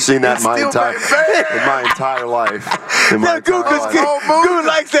I've never seen that in my entire life. Goo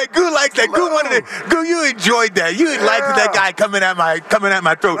likes that. Goo, you enjoyed that. You liked that guy coming at my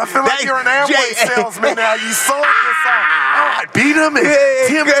throat. I feel like you're an Amway salesman now. You sold this out. Oh, I beat him, and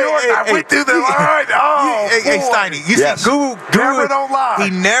Tim Jordan. I went through the line. Oh, hey, Steiny, you see, Goo, never don't lie. He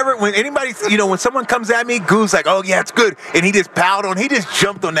never, when anybody, when someone comes at me, Goo's like, oh, yeah, it's good. And he just he just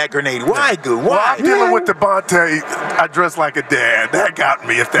jumped on that grenade. Why, Goo? Why? Well, I'm dealing with Devontae. I dress like a dad. That got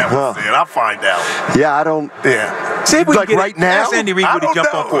me, if that was it. I'll find out. Yeah, I don't. Yeah. See if we like can right now. Ask Andy Reid would he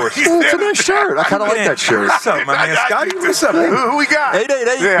jump on for us. It's a nice shirt. I kind of like that shirt. What's up, my man? Scotty, what's up? Who we got?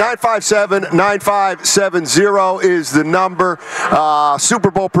 888-957-9570 is the number.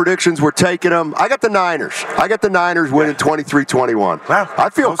 Super Bowl predictions, we're taking them. I got the Niners. Winning 23-21. Wow. I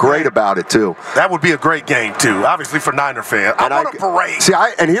feel great about it, too. That would be a great game, too, obviously, for Niner fans. I want a parade. See,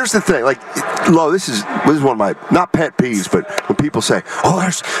 and here's the thing. Lo, this is one of my, not pet peeves, but when people say, oh,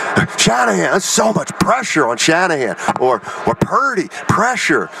 there's Shanahan, there's so much pressure on Shanahan, or Purdy,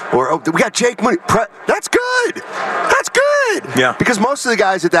 pressure, or we got Jake Moody. That's good. That's good. Yeah. Because most of the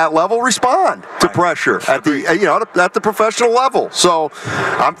guys at that level respond to pressure at the professional level. So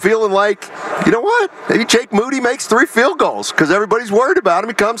I'm feeling like, you know what? Maybe Jake Moody makes 3 field goals because everybody's worried about him.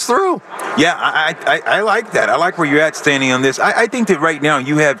 He comes through. Yeah, I like that. I like where you're at standing on this. I think that right now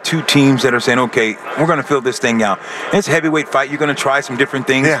you have 2 teams that are saying, okay, we're going to fill this thing out. And it's a heavyweight fight. You're going to try some different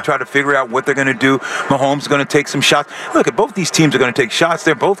things, try to figure out what they're going to do. Mahomes is going to take some shots. Look, at both these teams are going to take shots.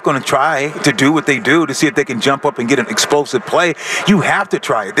 They're both going to try to do what they do to see if they can jump up and get an explosive play. You have to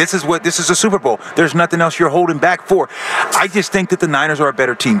try it. This is a Super Bowl. There's nothing else you're holding back for. I just think that the Niners are a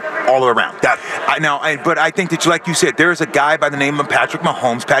better team all around. But I think that, like you said, there is a guy by the name of Patty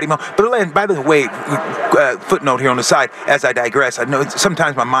Mahomes. But by the way, footnote here on the side, as I digress, I know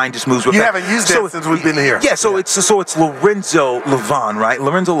sometimes my mind just moves with You haven't used that since we've been here. Yeah, it's Lorenzo Levon, right?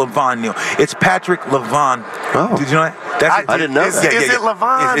 Lorenzo Levon, Neal. It's Patrick Levon. Oh. Did you know that? I didn't know that. Is it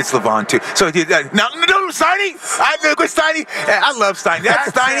Levon? It's Levon, too. So, now, Steiny. I'm with Steiny. I love Steiny.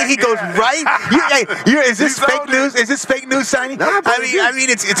 That's Steiny. He goes right. Is this fake news? Is this fake news, Steiny? No, I mean,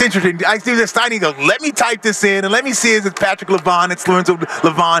 it's interesting. I see that Steiny goes, let me type this in and let me see if it's Patrick Levon. It's Lorenzo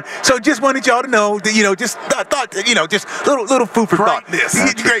Levon. So just wanted y'all to know that, just thought, just little food for thought. Greatness.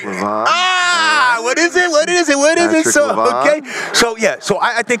 Great. What is it? So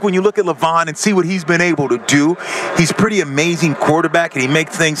I think when you look at LeVon and see what he's been able to do, he's a pretty amazing quarterback, and he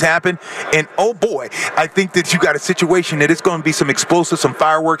makes things happen. And oh boy, I think that you got a situation that it's going to be some explosive, some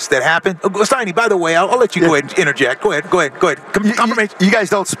fireworks that happen. Steiny, by the way, I'll let you go ahead and interject. Go ahead. You guys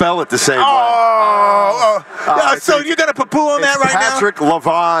don't spell it the same way. So you're going to poo on that right Patrick now?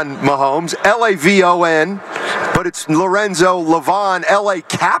 LeVon Mahomes, Lavon, but it's Lorenzo LeVon, LA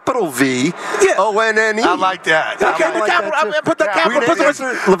capital V, O-N-N-E. I like that. Okay, put the capital.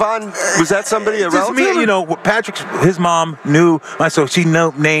 LeVon, was that somebody, a relative? Me, Patrick's, his mom knew, so she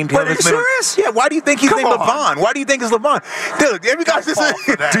named him. But are you serious? Yeah, why do you think he's named LeVon? Why do you think it's LeVon? Dude, every guy's just I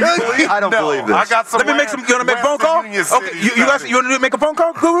don't believe this. I got some. Let me make some. You want to make a phone call? Okay, you guys, you want to make a phone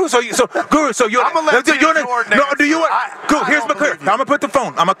call, Guru? Guru, so you're. I'm gonna let Jordan. No, do you want? Guru, here's my clear. I'm gonna put the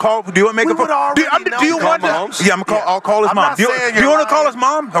phone. I'm gonna call. Do you want to make a phone? Do you want to? Yeah, I'm gonna call. I'll call his mom. Do you want to call his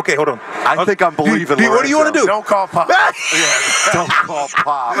mom? Okay, hold on. I think I'm believing. What do you want to do? Don't call Pop. Don't call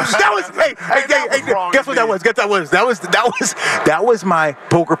Pop. That was. Hey, guess what that was? That was my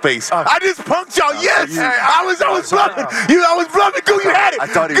poker face. I just punked y'all. Yes, I was bluffing. I was bluffing. Guru, you had it. I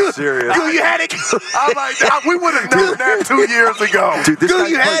thought he was serious. Guru, you had it. I'm like, we would have known that 2 years ago. Dude,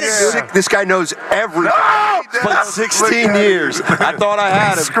 this guy knows everything. Played 16 years. I thought I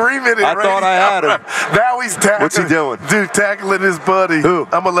had him. Screaming it. I thought I had him. Now he's tackling. What's he doing? Dude, tackling his buddy. Who?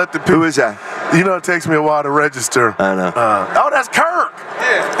 I'm going to let the people. Who is that? It takes me a while to register. I know. That's Kirk.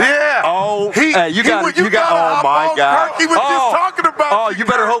 Yeah. Oh, you got. Oh my God. Kirk, he was just talking about. Oh, you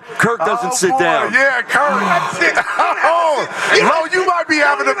better hope Kirk doesn't sit down. Yeah, Kirk. You might be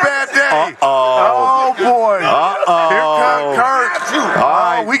having a bad day. Oh boy. Here comes Kirk.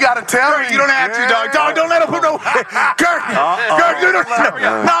 Oh, we got to tell you. You don't have to, dog. Don't let him put no. Kirk, you don't.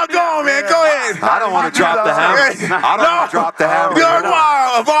 No, go on, man. Go ahead. I don't want to drop the hammer. I don't want to drop the hammer.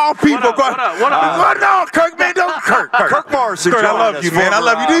 Of all people. What up? No, Kirk, man. Kirk Morrison. Kirk, I love you, man. I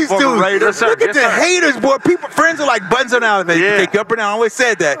love you. These dudes. Look at the haters, boy. Friends are like buns on out. They take up and down. I always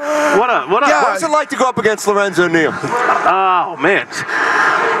said that. What up? Yeah, what's it like to go up against Lorenzo Neal? Oh, man.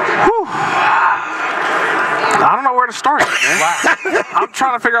 Whew. I don't know where to start, man. I'm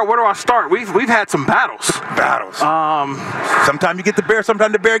trying to figure out where do I start. We've had some battles. Sometimes you get the bear,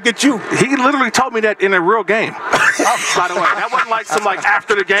 sometimes the bear gets you. He literally told me that in a real game. By the way, that wasn't like some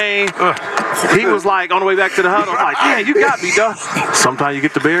after the game. He was like on the way back to the huddle. I'm like, man, you got me, dog. Sometimes you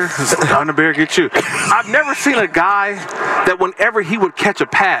get the bear, sometimes the bear gets you. I've never seen a guy that whenever he would catch a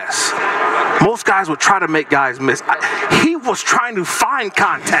pass, most guys would try to make guys miss. He was trying to find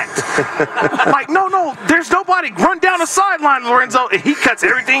contact. Like, no, there's nobody. Run down the sideline, Lorenzo. And he cuts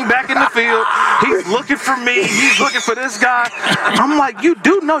everything back in the field. He's looking for me. He's looking for this guy. I'm like, you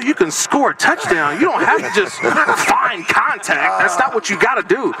do know you can score a touchdown. You don't have to just find contact. That's not what you got to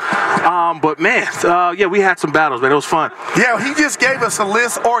do. But, man, we had some battles, man. It was fun. Yeah, he just gave us a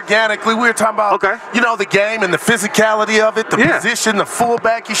list organically. We were talking about, the game and the physicality of it, the position, the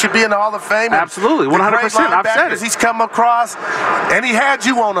fullback. He should be in the Hall of Fame. Absolutely, 100%. I've said it. He's come across, and he had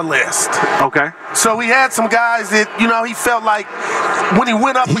you on the list. Okay. So he had some guys that he felt like when he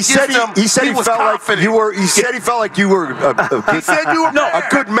went up against them, he was confident. He said he felt like you were a good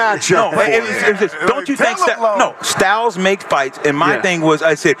matchup. No, don't you think? Styles make fights, and my thing was,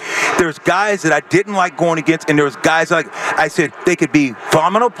 I said, there's guys that I didn't like going against, and there was guys I said they could be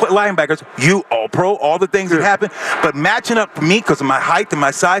phenomenal linebackers, all pro, all the things that happen, but matching up for me because of my height and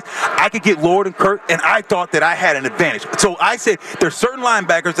my size, I could get Lord and Kirk, and I thought that I had an advantage. So I said, there's certain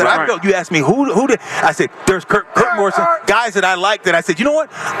linebackers that I felt. You asked me who did I said there's Kirk Morrison, guys that I like that I said, you know what?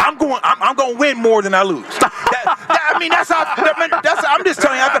 I'm going to win more than I lose. I'm just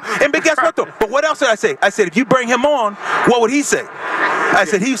telling you. But guess what though? But what else did I say? I said if you bring him on, what would he say? I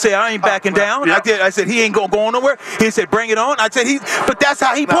said he'd say I ain't backing down. I said he ain't gonna go nowhere. He said bring it on. I said but that's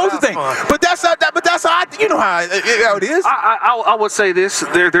how he poses things. But that's how how it is. I would say this.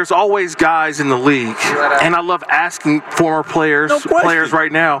 There's always guys in the league, and I love asking former players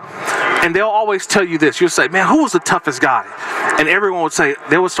right now, and they'll always tell you this. You'll say, man, who was the toughest guy? And everyone would say,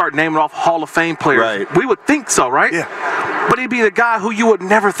 they would start naming off Hall of Fame players. Right. We would think so, right? Yeah. But he'd be the guy who you would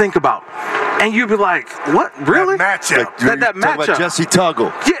never think about. And you'd be like, what? Really? That matchup. That matchup. About Jesse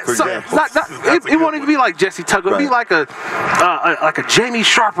Tuggle. Yeah, for example. It won't even be like Jesse Tuggle. It'd be like a Jamie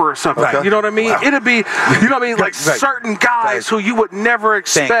Sharper or something. Okay. You know what I mean? Wow. It'd be, like certain guys who you would never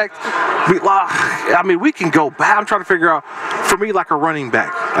expect. We can go back. I'm trying to figure out, for me, like a running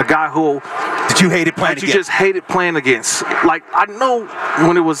back, a guy who That you hated playing that against. You just hated playing against. Like, I know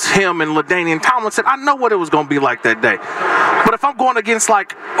when it was him and LaDainian Tomlinson, I know what it was going to be like that day. But if I'm going against,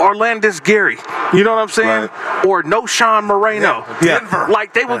 like, Orlandis Gary, you know what I'm saying? Right. Or No Sean Moreno. Denver.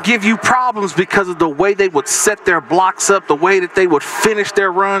 Like, they would give you problems because of the way they would set their blocks up, the way that they would finish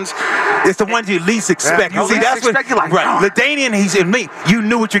their runs. It's the ones you least expect. You See, that's what, you're like, right. LaDainian, he's in me. You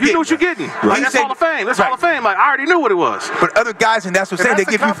knew what you're getting. You knew what you're getting. Like, that's Hall of Fame. That's Hall of Fame. Like, I already knew what it was. But other guys, and that's what I'm saying, they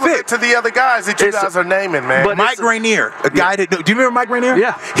give you fit. To the other guys that you guys are naming, man. But Mike Rainier, a guy that, do you remember Mike Rainier?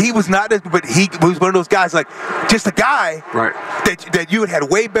 Yeah. He was not, but he was one of those guys, like, just a guy that you had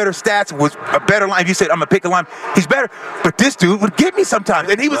way better stats, was a better line. If you said, I'm going to pick a line, he's better. But this dude would get me sometimes.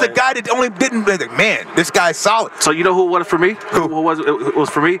 And he was a guy that only didn't, like, man, this guy's solid. So you know who it was for me? Who was it? It was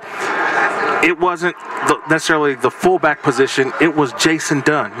for me. It wasn't necessarily the fullback position. It was Jason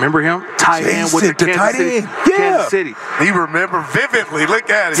Dunn. Remember him? Tight end with the Kansas City. Kansas City. He remember vividly.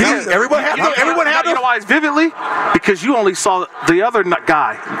 Look at it. Everyone had You know why it's vividly? Because you only saw the other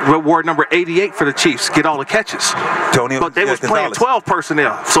guy, wore number 88 for the Chiefs, get all the catches. But they was playing 12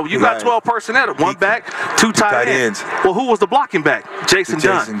 personnel. So you got 12 personnel. One back, two tight ends. Well, who was the blocking back? Jason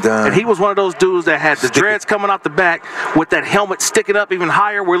Dunn. And he was one of those dudes that had the dreads coming out the back with that helmet sticking up even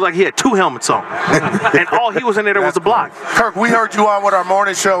higher, where like he had two helmets on. And all he was in there was the block. Kirk, we heard you on with our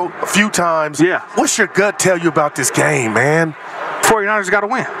morning show a few times. Yeah. What's your gut tell you about this game, man? 49ers got to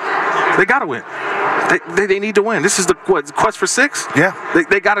win. They got to win. They need to win. This is the quest for 6? Yeah.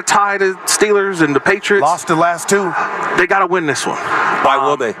 They got to tie the Steelers and the Patriots. Lost the last 2. They got to win this one. Why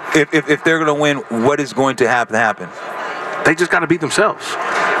will they? If they're going to win, what is going to happen? They just got to beat themselves.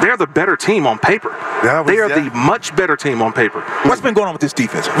 They're the better team on paper. They are the much better team on paper. What's been going on with this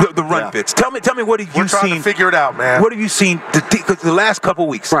defense? The run fits. Tell me what have you seen? We're trying to figure it out, man. What have you seen? Because the last couple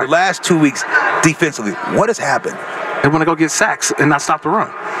weeks, the last 2 weeks, defensively, what has happened? They want to go get sacks and not stop the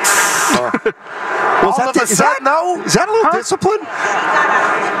run. Is that a little discipline?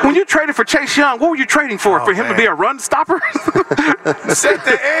 When you traded for Chase Young, what were you trading for? For him to be a run stopper? Set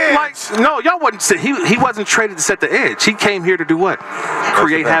the edge. Like, no, y'all wasn't. He wasn't traded to set the edge. He came here to do what?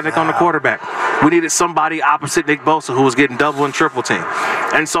 Create havoc on the quarterback. We needed somebody opposite Nick Bosa who was getting double and triple team.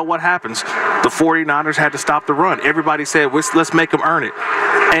 And so what happens? The 49ers had to stop the run. Everybody said, let's make them earn it.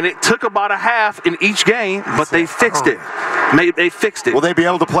 And it took about a half in each game, but they fixed it. They fixed it. Will they be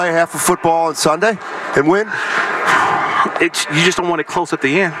able to play half of football on Sunday and win? You just don't want it close at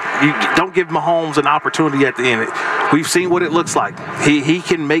the end. You don't give Mahomes an opportunity at the end. We've seen what it looks like. He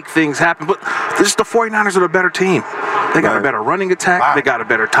can make things happen, but the 49ers are the better team. They got a better running attack. Wow. They got a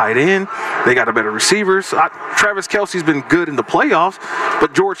better tight end. They got a better receivers. Travis Kelce's been good in the playoffs,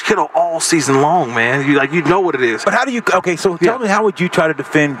 but George Kittle all season long, man. You know what it is. But how do you? Okay, so tell me, how would you try to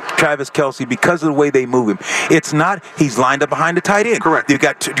defend Travis Kelce because of the way they move him? It's not he's lined up behind the tight end. Correct. You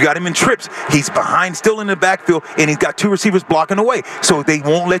got him in trips. He's behind, still in the backfield, and he's got 2 receivers blocking away, so they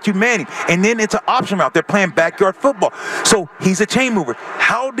won't let you man him. And then it's an option route. They're playing backyard football, so he's a chain mover.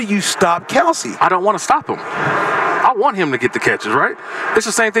 How do you stop Kelce? I don't want to stop him. I want him to get the catches, right? It's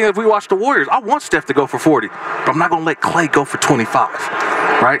the same thing if we watch the Warriors. I want Steph to go for 40, but I'm not going to let Clay go for 25,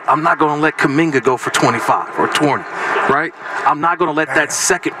 right? I'm not going to let Kuminga go for 25 or 20, right? I'm not going to let that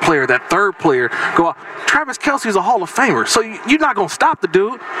second player, that third player go out. Travis Kelce is a Hall of Famer, so you're not going to stop the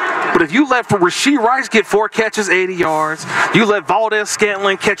dude. But if you let Rashee Rice get 4 catches, 80 yards, you let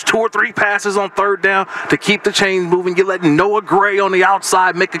Valdez-Scantling catch 2 or 3 passes on 3rd down to keep the chains moving, you let Noah Gray on the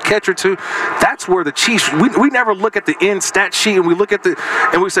outside make a catch or 2, that's where the Chiefs, we never look at the end stat sheet and we look at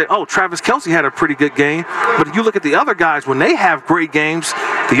and we say, oh, Travis Kelce had a pretty good game. But if you look at the other guys, when they have great games,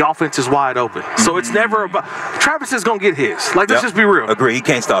 the offense is wide open. So it's never about, Travis is going to get his. Like, let's just be real. Agree. He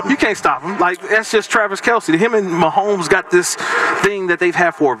can't stop him. You can't stop him. Like, that's just Travis Kelce. Him and Mahomes got this thing that they've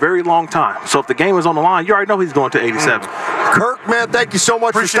had for a very long time. So if the game is on the line, you already know he's going to 87. Kirk, man, thank you so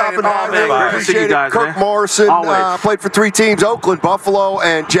much for stopping by. Man. Appreciate you guys, it. Kirk Morrison played for 3 teams, Oakland, Buffalo,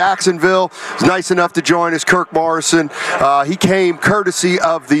 and Jacksonville. He's nice enough to join us. Kirk Morrison. He came courtesy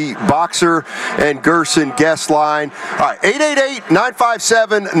of the Boxer and Gerson guest line. All right,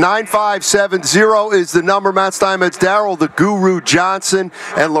 888-957-9570 is the number. Matt Steinmetz, Darryl the Guru Johnson,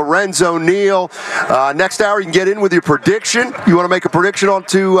 and Lorenzo Neal. Next hour, you can get in with your prediction. You want to make a prediction on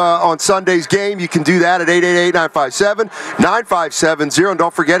Sunday's game, you can do that at 888-957-9570. And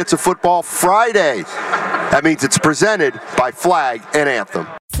don't forget, it's a Football Friday. That means it's presented by Flag and Anthem.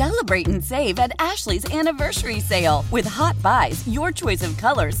 Celebrate and save at Ashley's Anniversary Sale. With Hot Buys, your choice of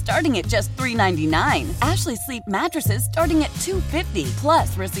colors starting at just $3.99. Ashley Sleep mattresses starting at $2.50.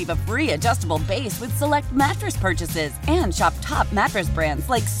 Plus, receive a free adjustable base with select mattress purchases. And shop top mattress brands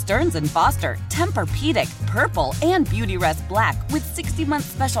like Stearns & Foster, Tempur-Pedic, Purple, and Beautyrest Black with 60-month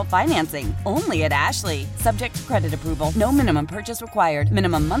special financing. Only at Ashley. Subject to credit approval. No minimum purchase required.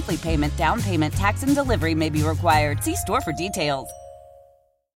 Minimum monthly payment, down payment, tax, and delivery may be required. See store for details.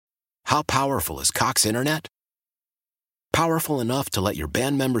 How powerful is Cox Internet? Powerful enough to let your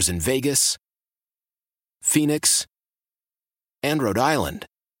band members in Vegas, Phoenix, and Rhode Island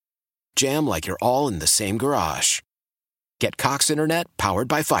jam like you're all in the same garage. Get Cox Internet powered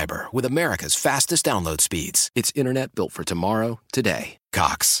by fiber with America's fastest download speeds. It's internet built for tomorrow, today.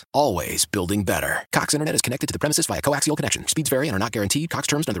 Cox, always building better. Cox Internet is connected to the premises via coaxial connection. Speeds vary and are not guaranteed. Cox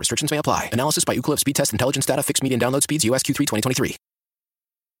terms and other restrictions may apply. Analysis by Ookla Speed Test Intelligence Data. Fixed median download speeds. US Q3 2023.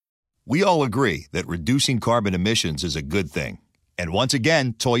 We all agree that reducing carbon emissions is a good thing. And once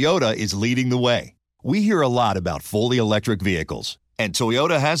again, Toyota is leading the way. We hear a lot about fully electric vehicles, and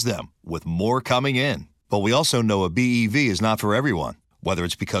Toyota has them, with more coming in. But we also know a BEV is not for everyone, whether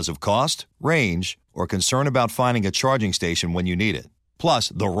it's because of cost, range, or concern about finding a charging station when you need it. Plus,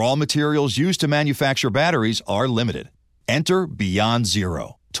 the raw materials used to manufacture batteries are limited. Enter Beyond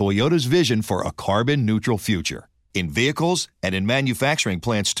Zero, Toyota's vision for a carbon-neutral future. In vehicles and in manufacturing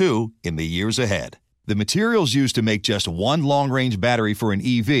plants, too, in the years ahead. The materials used to make just one long-range battery for an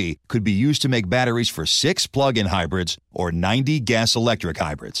EV could be used to make batteries for 6 plug-in hybrids or 90 gas-electric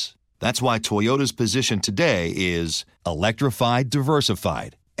hybrids. That's why Toyota's position today is electrified,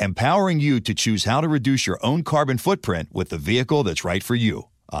 diversified, empowering you to choose how to reduce your own carbon footprint with the vehicle that's right for you,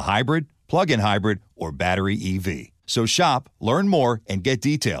 a hybrid, plug-in hybrid, or battery EV. So shop, learn more, and get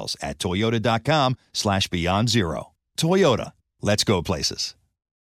details at toyota.com/beyond zero. Toyota, let's go places.